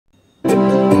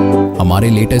हमारे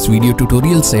latest video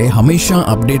tutorial से हमेशा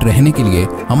अपडेट रहने के लिए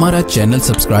हमारा चैनल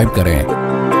सब्सक्राइब करें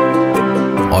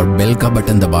और बेल का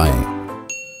बटन दबाएं।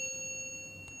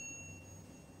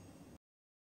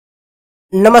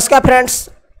 नमस्कार फ्रेंड्स,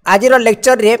 आज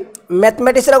लेक्चर रे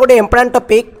मैथमेटिक्स रा गोटे important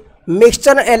topic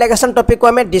mixture and allegation topic को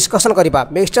हमें डिस्कशन करबा।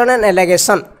 मिक्सचर एंड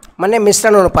एलिगेशन माने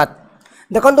मिश्रण अनुपात।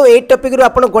 देखो ये टॉपिक रू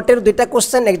आपन गोटे दुईटा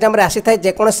क्वेश्चन एग्जाम रे आसी थाए,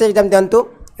 जेकोसी exam दिंतु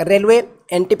railway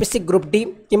NTPC group D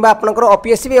किंबा आपनकर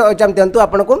ओपीएससी भी एग्जाम दिंतु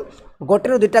आपको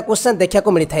गोटे दुईटा क्वेश्चन देखा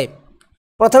मिली थाए।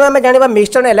 प्रथम आम जाना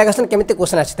मिक्सचर एंड एलिगेशन केमिति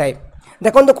क्वेश्चन आसी थाए।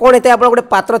 देखो कौन होता है, आप गोटे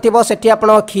पात्र थी सेठी आप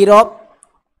क्षीर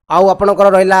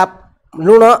आपणकर रहा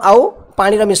लुण आउ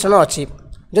पानी मिश्रण अच्छी।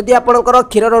 जदि आपणकर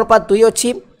क्षीर अनुपात 2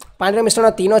 अच्छी, पानी मिश्रण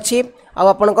 3 अच्छी,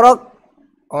 आपणकर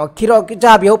क्षीर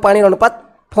जहाँ भी हो पानी अनुपात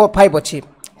 5 अच्छी।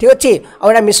 ठीक अच्छे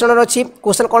आउ मिश्रण अच्छी।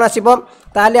 क्वेश्चन कौन आसो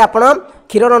ताले आप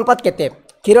क्षीर अनुपात केते,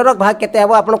 क्षीर भाग केते हे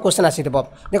आप क्वेश्चन आसी।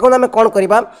 देखो आम कौन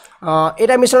करवा,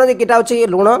 यहाँ मिश्रण यहाँ हूँ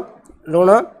लुण, लुण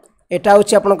यहाँ हूँ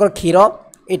आपणकर क्षीर,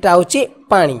 यहाँ हूँ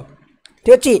पानी।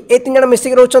 ठीक अच्छे ये 3 जन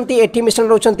मिसिक रोचंती, एठी मिश्रण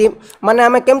रोचंती। माने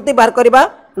आम केमती बाहर करवा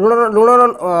लुण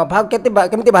लुण भाग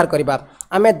केमती बाहर करवा।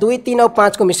 आम 2, 3 और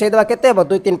 5 को मिसई देवा केते हेबो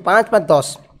 2, 3, 5, 5,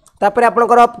 10। तापर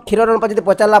आपणकर क्षीर अनुपात जब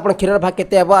पचारा आप क्षीर भाग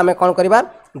केते हेबो आम कौन करवा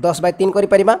 10/3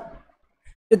 करिपरिबा।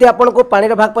 जदि आपनको पानी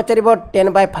भाग पचार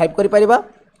 10/5 करिपरिबा,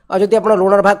 और जदि आप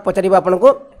लुणर भाग पचार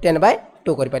आपको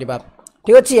 10/2 करिपरिबा।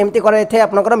 ठीक अच्छे एमती कराई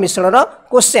आपणकर मिश्रण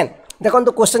क्वेश्चन। देखो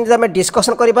क्वेश्चन जब आम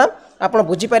डिस्कसन करवा आप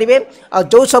बुझीपारे। आ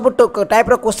जो सब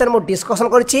टाइप क्वेश्चन मुझे डिस्कसन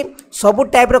करी सबू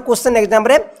टाइप क्वेश्चन एग्जाम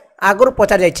रे आगुरी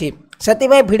पचार जाइए। से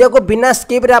वीडियो को बिना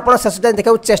स्किप रे आप शेष जाए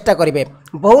देखा चेष्टा करेंगे,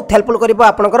 बहुत हेल्पफुल कर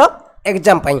आपणकर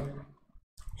एग्जाम।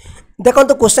 देखो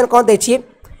क्वेश्चन कौन देखिए,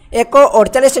 एक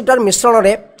 48 लिटर मिश्रण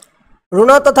रे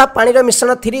लुण तथा पानी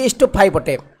मिश्रण 3:5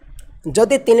 अटे।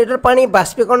 जदि 3 लिटर पानी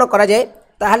बाष्पीकरण करा जाए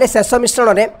ताहले शेष मिश्रण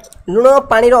रे लुण और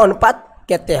पानी अनुपात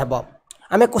केते हेबो।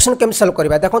 आम क्वेश्चन केम सल्व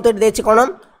करवा। देखो ये देखिए कौन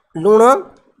लुण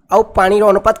आउ पानी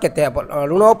अनुपात केते हेबो।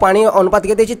 लुण और पानी अनुपात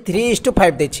के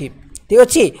 3:5 देछि। ठीक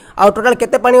अच्छे आउ टोटाल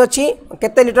केते पानी अच्छी,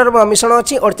 केते लिटर मिश्रण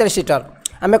अच्छी 48 लिटर।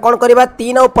 आम कौन करवा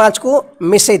 3 और 5 को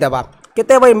मिसई देवा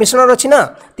केते हेबो मिश्रण अच्छी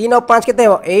ना 3 और 5 केते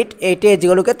हेबो 8, 8 एज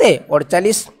गलु केते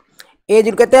 48,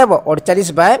 एज केते हेबो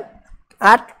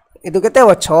 48/8 इदु केते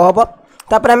हेबो 6 हेबो।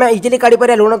 तापर आम इजिली काढ़ी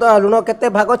पारे लुण लुण केते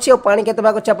भाग अच्छी और पानी केते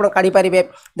भाग अच्छी आप काढ़ी पारे।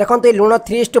 देखो ये लुण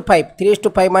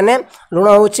 3:5 माने लुण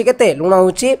हूँ केते लुण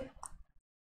हूँ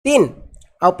 3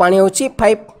 आउ पानी हूँ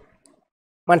 5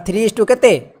 मान 3:2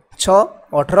 केते 6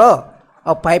 18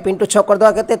 और 5 × 6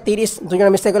 करदे केते 30। 2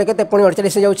 जन मिसई गले केते पुणी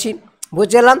 48 जाउछि।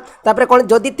 बुझेला। तापर कौन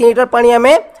जदि 3 लिटर पानी आम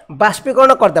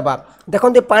बाष्पीकरण करदेबा।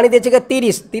 देखो पानी देछि के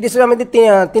 30 आम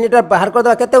 3 लिटर बाहर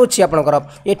करदेबा केते होछि आपनकर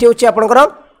एठी होछि आपनकर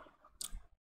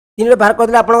 3 लिटर बाहर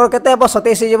करदेले आपनकर केते हेबो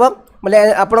 27 हेबो। बोले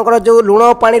आपनकर जो लुण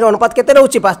और पानी अनुपात केते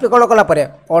रहउछि बाष्पीकरण कला परे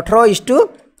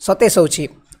 18:27 होछि।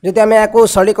 जदि आम याको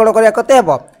सरलीकरण करिया केते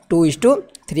हेबो 2:3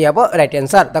 हेबो राइट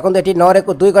आंसर। देखो ये 9 रे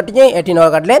 2 कटि जाए, ये 9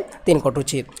 काटले 3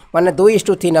 कटुछि माने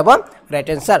 2:3 हेबो राइट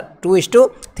आंसर।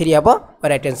 2:3 हेबो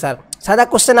राइट आंसर। सादा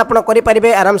क्वेश्चन आप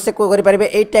करें आराम से करें।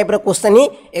 ये टाइप क्वेश्चन ही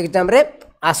एग्जाम रे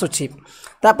आसुछि।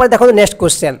 तापर देखो नेक्स्ट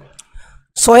क्वेश्चन,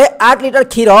 108 लिटर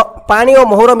क्षीर पानी और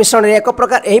महूर मिश्रण एक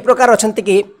प्रकार यही प्रकार अच्छी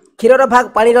कि क्षीर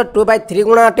भाग पानी 2/3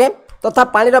 गुणा अटे तथा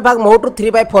पानी भाग महूर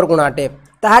 3/4 गुणा अटे।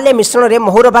 ताहले मिश्रण रे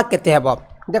महूर भाग केते हेबो।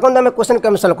 देखो आम क्वेश्चन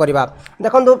केम सल्व करवा।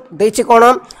 देखो देछि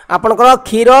कौन आपनकर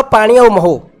क्षीर पानी और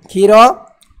महू, क्षीर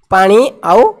पानी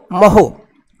आउ महू।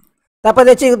 तापर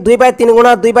देखिए 2/3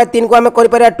 गुणा 2/3 को आम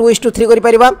कर 2:3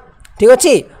 करिपरिबा। ठीक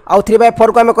अच्छे आउ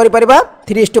 3/4 को आम कर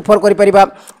 3:4 करिपरिबा।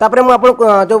 तापर मु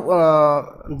आपन जो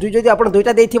जदि आप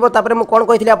दुईटा देथिबो तापर मु कोन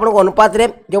कहिथिले आपन अनुपात रे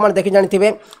जो माने देखि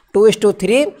जानिथिबे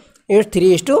 2:3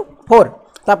 3:4।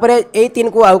 तापर ए 3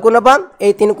 को आउ को नबा,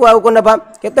 ए 3 को आउ को नबा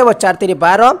केते हो 4 3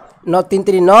 12 9 3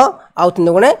 3 9 आउ 3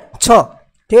 गुणे 6।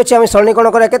 ठीक अच्छे आम सरलीकरण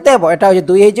करा केते हो एटा हो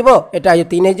 2 हेजिबो, एटा हो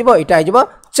 3 हेजिबो, एटा हेजिबो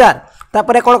 4।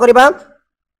 तापर कोन करबा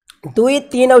 2,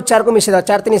 3 और 4 को मिसई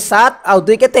 4 3 7 आउ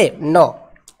 2 केते 9।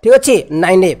 ठीक अच्छे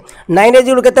 9 9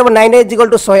 जुड़ केते 9 =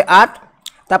 108।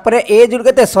 तापर ए जुड़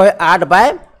केते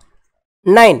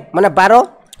 108/9 माने 12।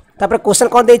 तापर क्वेश्चन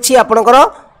कौन देछि आपनकर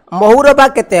महूर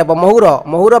भाग केते हेबो,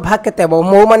 महूर भाग केते हेबो।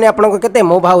 महू माने आपनकर केते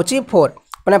महू भाग होछि 4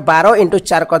 माने 12 ×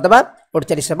 4 करदबा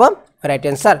 48 हेबो राइट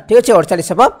आंसर। ठीक अच्छे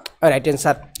 48 हेबो राइट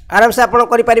आंसर। आराम से आपन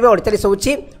करि परिबे 48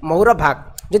 होछि महूर भाग।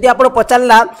 जदि आपन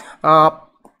पचारला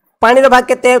पानी भाग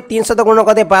केते 300 गुण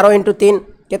कर 12 × 3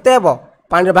 केते हेबो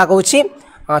पानी भाग होछि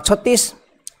 36।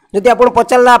 जदि आपन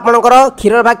पचारला आपनकर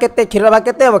क्षीर भाग केते, क्षीर भाग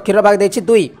केते हेबो क्षीर भाग देछि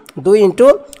 2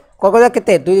 × कोकदा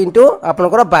केते 2 ×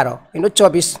 आपनकर 12 ×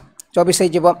 24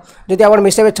 24 हो। जदि आप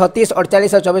मिसेबे 36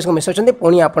 48 और 24 को मिसौଛନ୍ତି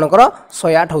पुणी आपनकर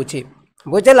 108 होछि।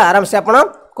 बुझेगा आराम से आपड़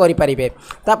करेंगे।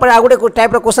 तापर आ गए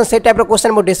टाइप क्वेश्चन से टाइप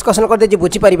क्वेश्चन मुझे डिस्कसन करदे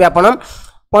बुझीपारे आप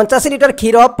 85 लिटर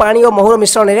क्षीर पानी और महूर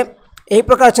मिश्रण में यही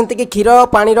प्रकार अच्छा कि क्षीर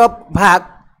पानी भाग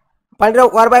पानी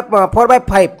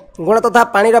 4/5 गुण तथा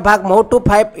पानी भाग महू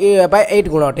 2/5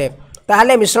 गुण अटे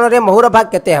ताहले मिश्रण में महूर भाग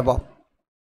केते हेबो।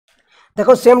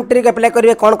 देखो सेम ट्रिक अप्लाई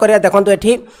करेंगे कौन करिया देखो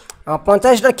ये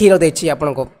 85 लिटर क्षीर देछि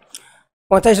आपन को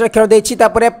 85 लिटर क्षीर देछि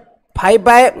तापर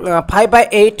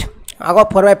 5/8 आग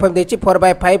 4/5 देछि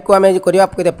 4/5 को आम करवा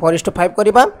 4:5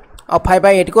 करवा और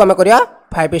 5/8 को आम करवा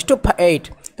 5:8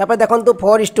 तापर देखो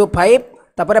 4:5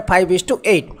 तापर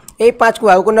 5:8 यही 5 को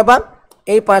आउ को नबा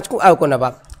यही 5 को आउ को नबा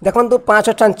देखो 5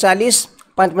 × 40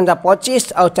 5 ×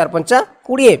 25 और 4 ×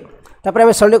 20 तापर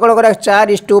आम सरलीकरण करा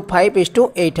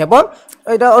 4:5:8 हेबो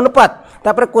एटा अनुपात।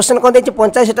 तापर क्वेश्चन कौन देखिए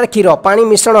 85 लिटर क्षीर पानी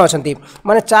मिश्रण अच्छा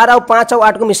माने 4 और 5 और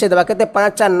 8 को मिसई देवा केते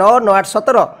 5 4 9 9 8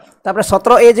 17 तापर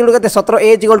 17 ए जिगुल केते 17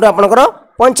 ए जिगुल आपनकर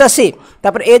 85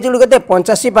 तापर ए जिगुल केते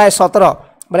 85/17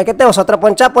 बोले केते 17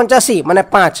 5 85 माने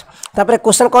 5 तापर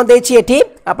क्वेश्चन कौन देछि एठी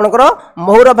आपनकर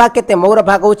महूर भाग केते महूर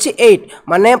भाग होछि 8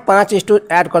 माने 5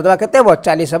 ऐड कर देवा केते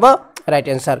 40 हेबो राइट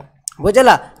आंसर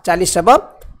बुझला 40 हेबो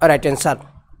राइट आंसर।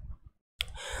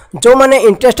 जो मैंने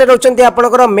इंटरेस्टेड होती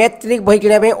आपंकर मैथ ट्रिक बही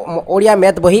कि ओडिया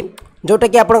मैथ बही जोटा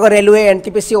कि आप रेलवे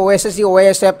एनटीपीसी ओएसएससी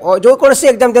ओएसएफ जो कौन सी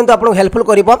एग्जाम दिखाँ आपको हेल्पफुल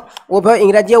कर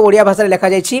इंग्राजी और ओडिया भाषा लिखा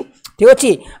जाए ठीक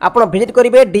अच्छे आप भिजिट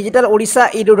करेंगे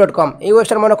digitalodia.edu.com ये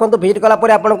वेबसाइट मन रखु भिजिट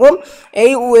कलापर आपको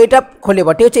यहीटा खोल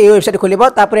ठीक अच्छे ये वेबसाइट खोल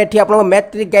तापर ये आपको मैथ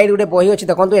ट्रिक गाइड गोटे बही अच्छी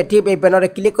देखो ये बैनर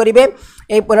क्लिक करेंगे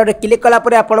ये बैनर क्लिक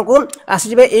कलापर आपको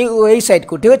आसवे यही साइट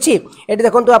को ठीक अच्छे ये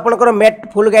देखो आपंकर मैथ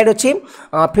फुल गाइड अच्छी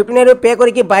 15 पे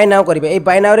करके बाय नाउ करेंगे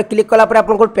बाय नाउ क्लिक कलापर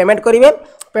आपको पेमेंट करेंगे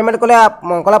पेमेंट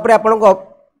कलापर आपको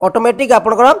ऑटोमेटिक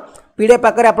आपंकर पीडीएफ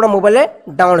आकार आप मोबाइल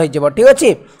डाउनलोड हो ठीक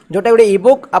अच्छे जोटा गोटे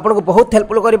इबुक आपको बहुत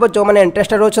हेल्पफुल कर जो मैंने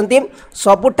इंटरेस्टेड होती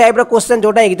सब टाइप क्वेश्चन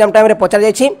जोटा एग्जाम टाइम पचार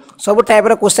जाए सब टाइप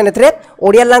क्वेश्चन ए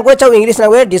ओडिया लैंग्वेज और इंग्लिश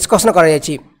लैंग्वेज डिस्कसन कर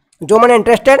जो मैंने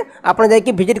इंटरेस्टेड आप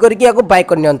विजिट करके बाय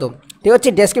करनी ठीक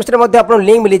अच्छे डिस्क्रिप्शन में आपको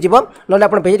लिंक मिल जाव ना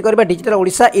आप विजिट करेंगे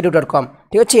digitalodia.edu.com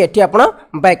ठीक अच्छे ये आप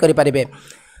बाय करेंगे।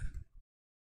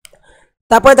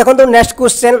 तापर देखो नेक्स्ट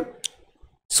क्वेश्चन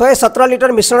 117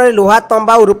 लिटर मिश्रण में लुहा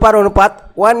तंबा और रूपार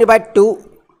अनुपात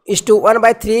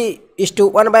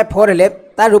 1/2:1/3:1/4 हेले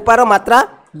तार रूपार मात्रा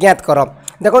ज्ञात कर।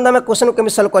 देखो आम क्वेश्चन केमी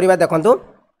सल्व करवा देखो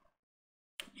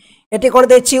ये कौन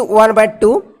देखिए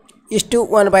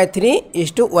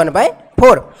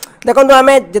 1/2:1/3:1/4 देखो आम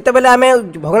जिते बेले आम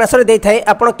भग्नांश दे थाए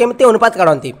आप केमती अनुपात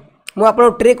काढ़ती मुझे आपको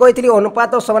ट्रिक कही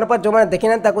अनुपात और समानुपात जो मैंने देखी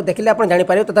ना देखिले आप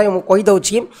जापर तथा मुझे कहीदे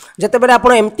जिते बेले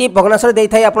आप एमती भग्नांश दे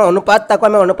थाए आप अनुपात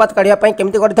आम अनुपात काढ़ापी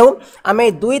केमती करें 2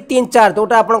 3 4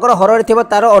 जोटा आपंकर हर थी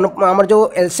तार आम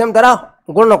जो एलसीएम द्वारा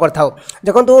गुण कर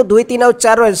देखो 2 3 और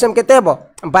 4 एलसीएम केते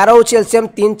 12 हूँ एलसीएम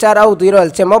 3 4 और 2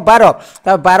 एलसीएम 12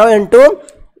 12 ×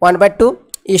 1/2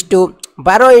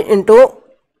 12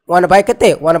 ×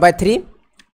 1/केते 1/3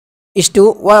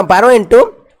 12 ×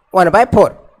 1/4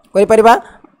 कहीपर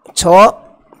 6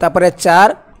 तापर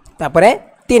 4 तापर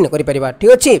 3 करीपर ठीक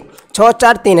अच्छे 6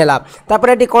 4 3 है तापर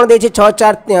ये कौन दे 6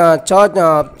 4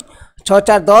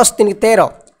 10 3 13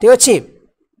 ठीक अच्छे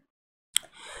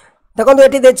देखो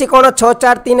ये देखिए कौन 6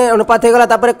 4 3 अनुपात होगा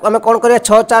आम कौन कर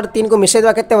 6 4 3 को मिसई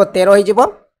देवा के 13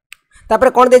 होपर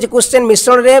कौन दे क्वेश्चन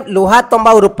मिश्रण में लुहा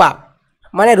तंबा और रूपा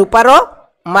माने रूपार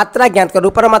मात्रा ज्ञात कर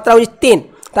रूपार मात्रा हो 3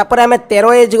 तापर आम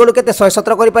 13 ए जिगुल के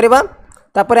 117 कर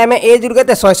आम ए जिगुल के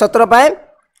 117 पाए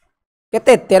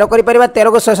केते 13 करि परिबा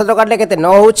 13 को 117 काटले केते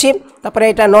 9 होछि तापर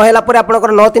एटा 9 हैला पर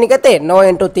आपनकर 9 3 केते 9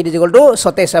 × 3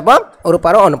 27 हेबो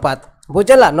रूपार अनुपात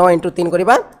बुझला 9 × 3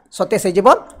 करिबा 27 हे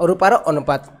जिवो रूपार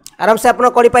अनुपात आराम से आपन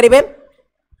करि परिबे।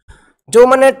 जो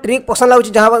माने ट्रिक पसंद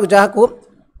लागुछि जहाँ को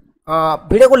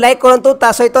वीडियो को लाइक करंतु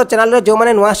ता सहित चैनल जो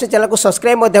माने नुआ से चैनल को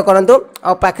सब्सक्राइब मध्य करंतु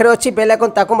और पाखरे अछि बेल आइकन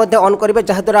ताको मध्य ऑन करिवे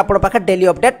जहाँ द्वारा आपन पाखे डेली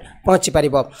अपडेट पहुँची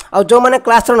पारिबो और जो माने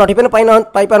क्लास रो नोटिफिकेशन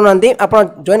पाई पारुनांती आपन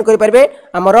जॉइन करि परिबे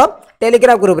हमर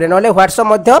टेलीग्राम ग्रुप रे नले व्हाट्सएप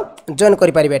मध्य जॉइन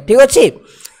करि परिबे ठीक अछि।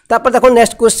 तापर देखो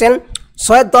नेक्स्ट क्वेश्चन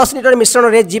 110 लिटर मिश्रण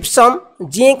रे जिप्सम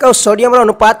जिंक और सोडियम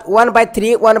अनुपात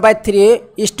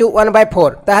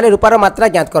 1/3:1/4 ताहले रूपार मात्रा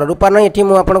ज्ञात कर रूपार नहीं एठी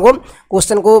मु आपनको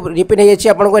क्वेश्चन को रिपीट हो जाइए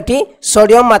आपनको एठी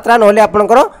सोडियम मात्रा नले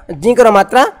आपनकर जिंक रो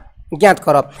मात्रा ज्ञात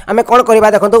कर आमे कोन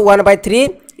करबा देखो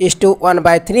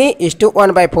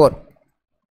 1/3:1/3:1/4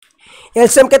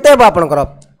 एलसीएम केते हेबो आपनकर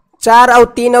 4 और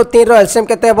 3 और 3 रो एलसीएम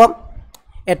केते हेबो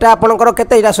एटा आपनकर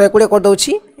केते एटा 120 कर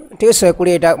दउछि ठीक है 120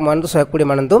 एटा मानतु 120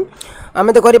 मानतु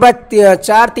आम तो करवा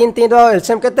 4 3 3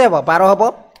 एलसीएम केते हेबो 12 हेबो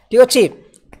ठीक अच्छे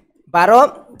 12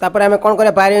 तापर आम कौन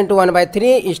कर 12 ×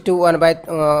 1/3:1/12 ×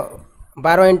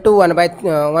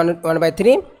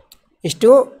 1/3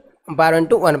 12 ×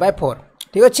 1/4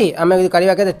 ठीक अच्छे आम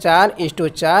करवा के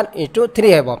 4:4:3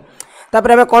 हे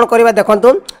तापर आम कौन करवा देखूँ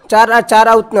 4 और 4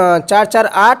 4 4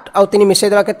 8 आउ 3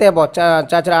 मिसईदेवा के 4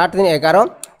 4 8 3 11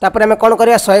 तापर आम कौन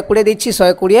करवा 120 देछि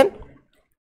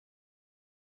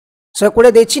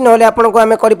 120 देछि नहले आपन को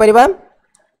आम करिपरिबा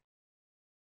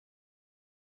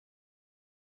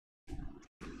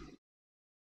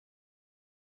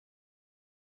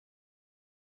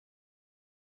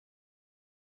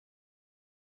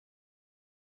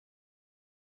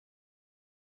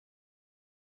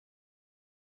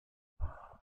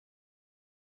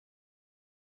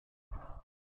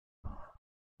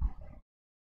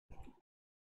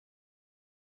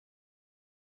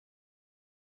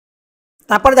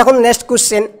तापर देखो नेक्स्ट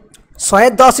क्वेश्चन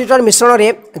 110 लीटर मिश्रण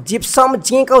में जिप्सम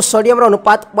जिंक और सोडियम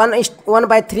अनुपात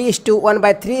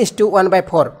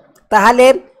 1:3:1:3:1:4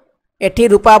 ताहले एठी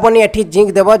रूपा हेनी एठी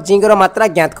जिंक देव जिंक मात्रा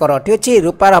ज्ञात कर ठीक अच्छे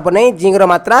रूपार हम नहीं जिंक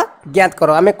मात्रा ज्ञात कर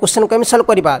आम क्वेश्चन को सल्व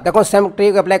करवा देखो सेम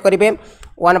ट्रिक अप्लाई करेंगे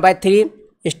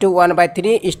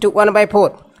 1:3:1:3:1:4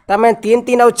 तमें 3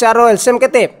 3 और 4 एलसीएम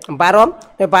केते 12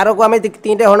 तो 12 को आम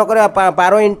 3 रे हरण कर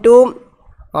 12 इंटू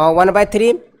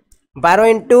 1/3 12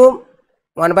 इंटू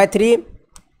 1/3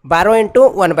 12 इंटू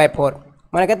 1/4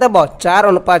 मैंने कहते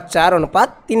 4:4:3 हो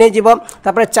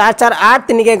 4 4 8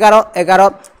 3 के 11 11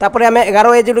 तापर आम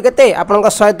 11 ए जुड़ के आप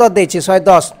 110 देछि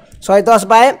 110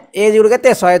 बाय ए जुड़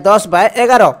के 110 बाय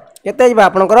 11 केते जीवा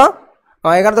आपनकर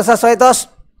 11 10 110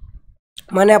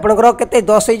 माने आपनकर केते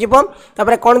 10 हो जीवो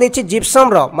तापर कोन देछि जिप्सम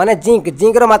रो माने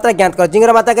जिंक रो मात्रा ज्ञात कर जिंक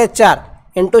रो मात्रा के 4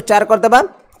 इंटू 4 कर देबा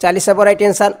 40 हे राइट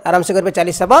आंसर आराम से करबे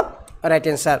 40 हे राइट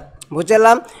आंसर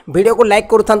बुझेला वीडियो को लाइक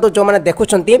करूँ जो मैंने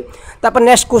देखुंट तापर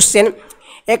नेक्स्ट क्वेश्चन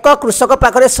एक कृषक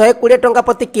पाखे 120 टंका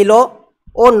प्रति किलो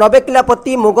और 90 किलो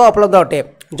प्रति मुग उपलब्ध अटे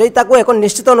जदि ताकू एक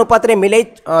निश्चित अनुपात में मिले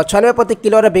 96 प्रति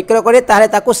किलो विक्रय करे ताहले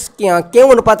ताकू केउ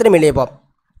अनुपात में मिलेबो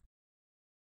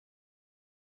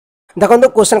देखो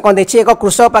क्वेश्चन कौन देखिए एक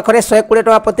कृषक पाखे 120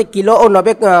 टंका प्रति किलो और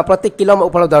 90 प्रति किलो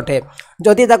उपलब्ध अटे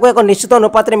जदि ताकू एक निश्चित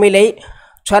अनुपात में मिले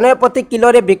 96 प्रति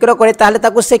किलो विक्रय करे ताहले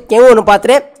ताकू से केउ अनुपात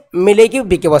में मिले कि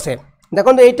बिकब से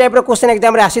देखो ये टाइप क्वेश्चन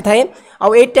एग्जाम रे आसी थाए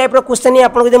आउ ये टाइप क्वेश्चन ही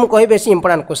आपको जब कह बेसी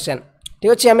इंपोर्टेंट क्वेश्चन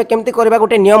ठीक अच्छे आम केमती करवा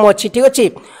गोटे नियम अच्छी ठीक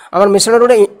अच्छे आम मिश्रण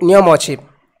गोटे नियम अच्छी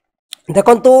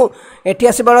देखु ये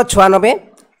आसबार 96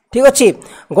 ठीक अच्छे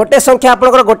गोटे संख्या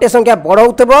आपंकर गोटे संख्या बड़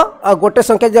हो गोटे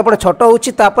संख्या जब आप छोट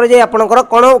होपर जे आपंकर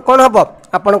कौन कौन हम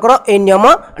आपंकर ये नियम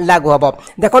लागू हम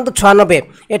देखो 96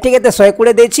 ये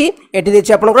 120 देती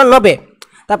आपंकर 90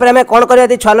 तापर आम कौन कर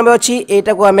 96 अच्छी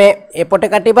यटा को आम एपटे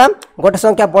काटिबा गोटे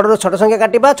संख्या बड़ छोट संख्या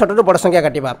काटिबा छोट बड़ संख्या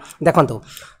काटिबा देखो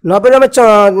 90 आम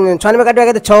 96 काटिबा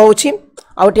के 6 होची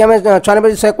आउटी आम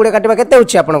 96 120 काटिबा केते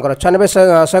होची आपनकर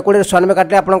 96 120 96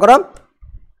 काटले आपनकर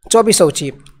 24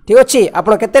 होची ठीक अच्छे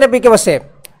आपन केते रे बिकेबो से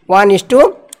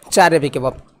 1:4 रे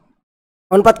बिकेबो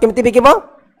अनुपात केमती बिकेबो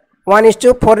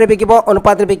 1:4 रे बिकेबो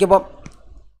अनुपात रे बिकेबो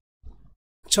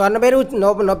 96 रु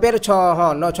 90 रु 6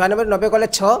 हां 96 रु 90 गले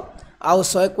 6 आउ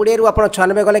 120 रु आप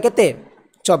 96 गले केते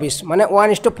 24 माने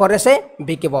 1:4 से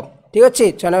बिकिब ठीक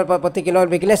अच्छे 96 प्रति किलो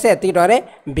बिकिले से एति टरे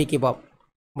बिकिब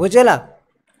बुझेला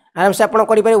आराम से आप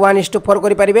 1:4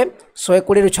 करेंगे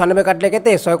 120 रु 96 काटले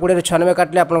केते 120 रु 96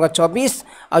 काटले आप 24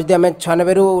 आज आम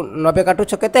 96 रु 90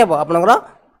 काटुछ केते आपनकर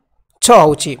 6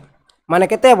 होची माने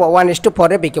केते 1:4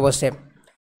 रे बिकिब से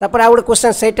तापर आ गोटे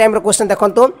क्वेश्चन से टाइम क्वेश्चन देखो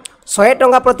 100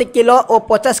 टंका प्रति किलो और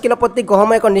 50 किलो प्रति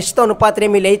गहम एक निश्चित अनुपात में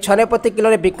मिले 96 प्रति किलो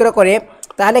विक्रय करे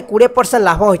ताहले 20%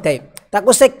 लाभ होता है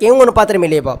ताकू से केउ अनुपात में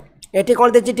मिलेबो एठी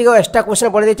कौन देछि ठीक एक्स्ट्रा क्वेश्चन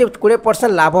पढ़ देछि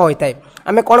 20% लाभ होता है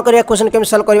आम कौन करिया क्वेश्चन केम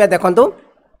सॉल्व करिया देखो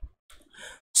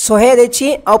 100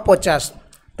 देछि और 50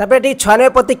 तापर एठी 96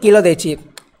 प्रति किलो देछि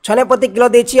 96 प्रति किलो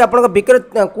देछि आपन विक्रय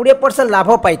 20%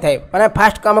 लाभ पाई थाए माने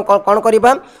फास्ट काम कौन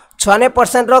करिबा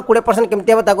 96% रो 20%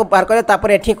 केमती हम ताको पार करे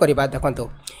तापर एठी करिबा देखंतु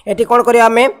एठी कोन करिया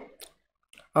हमें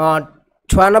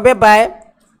 96 बाय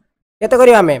केते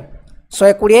करिया हमें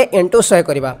 120 इंटू 100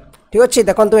 करिबा ठीक अच्छे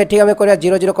देखंतु एठी हमें करिया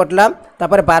 0 0 कटला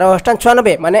तापर 12 अष्टान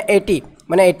 96 माने 80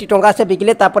 माने 80 टंका से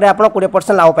बिकले तापर आपण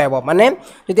 20% लाभ पाइबो माने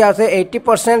जदि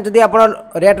 80% जदि आपण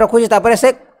रेट रखुची तापर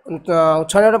से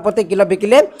 96 प्रति किलो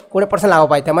बिकले 20% लाभ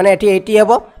पाइता माने एठी 80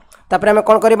 हेबो तापर आम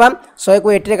कौन करवा 100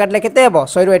 को 80 काटले केते हेबो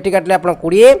 100 रु 80 काटले आप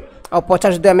 20 और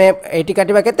 50 जदि आम 80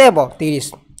 काटिबा केते हेबो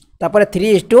 30 तापर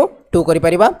 3:2 करि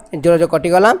परिबा 0 जो कटि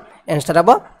गला आंसर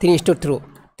हेबो 3:2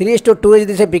 3:2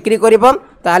 जदि से बिक्री करिबो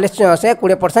ताले से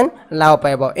 20% लाभ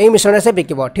पाइबो एई मिश्रण से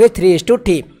बिकिबो ठीक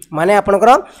 3:3 माने आपनकर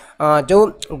जो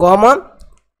गहम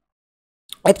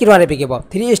एतकी टंका बिकिब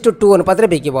 3:2 अनुपात में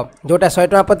बिकिब जोटा 100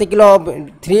 टका प्रति किलो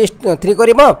 3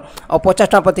 करिबो और 50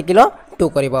 टका प्रति किलो 2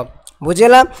 करिबो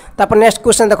बुझेला तापर नेक्स्ट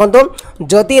क्वेश्चन देखंतु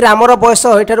जदि रामर बयस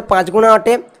एठार 5 गुणा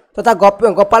अटे तथा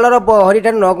गोपालर हरी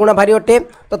ठार 9 गुणा भारी अटे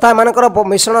तथा एमानकर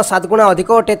मिश्रण 7 गुणा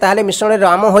अधिक अटे ताहले मिश्रण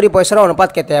राम हरी बयसर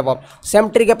अनुपात केते हेबो सेम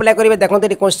ट्रिक अप्लाई करिवे देखंते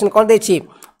एटी क्वेश्चन कोन देछि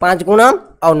 5 गुणा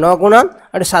और 9 गुणा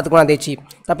और 7 गुणा देछि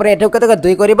तापर एठो केते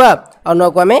 2 करबा और 9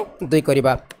 को हमें 2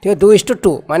 करबा ठीक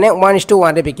 2:2 माने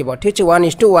 1:1 रे बिकिबो ठीक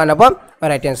 1:1 हबो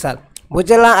राइट आंसर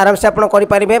बुझला आराम से आपण करि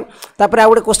परिबे तापर आ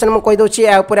गुटे क्वेश्चन म कहि दोछि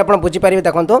आ ऊपर आपण बुझि परिबे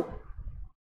देखंतो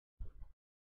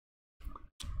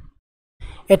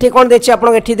एठी कोन देछि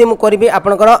आपण एठी दे मु करबी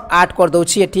आपनकर 8 कर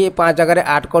दोछि एठी 5 जगह रे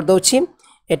 8 कर दोछि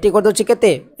एठी कर दोछि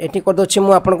केते एठी कर दोछि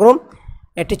मु आपनकर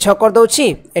एठी 6 कर दोछि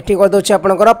एठी कर दोछि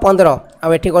आपनकर 15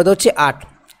 आ एठी कर दोछि 8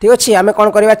 ठीक अछि हमें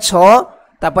कोन करबा 6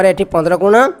 तापर एठी 15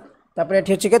 गुणा तापर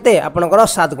एठी अछि केते आपनकर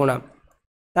 7 गुणा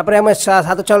तापर हम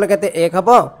 7 6 केते 1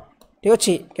 हबो ठीक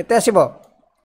अछि केते आसीबो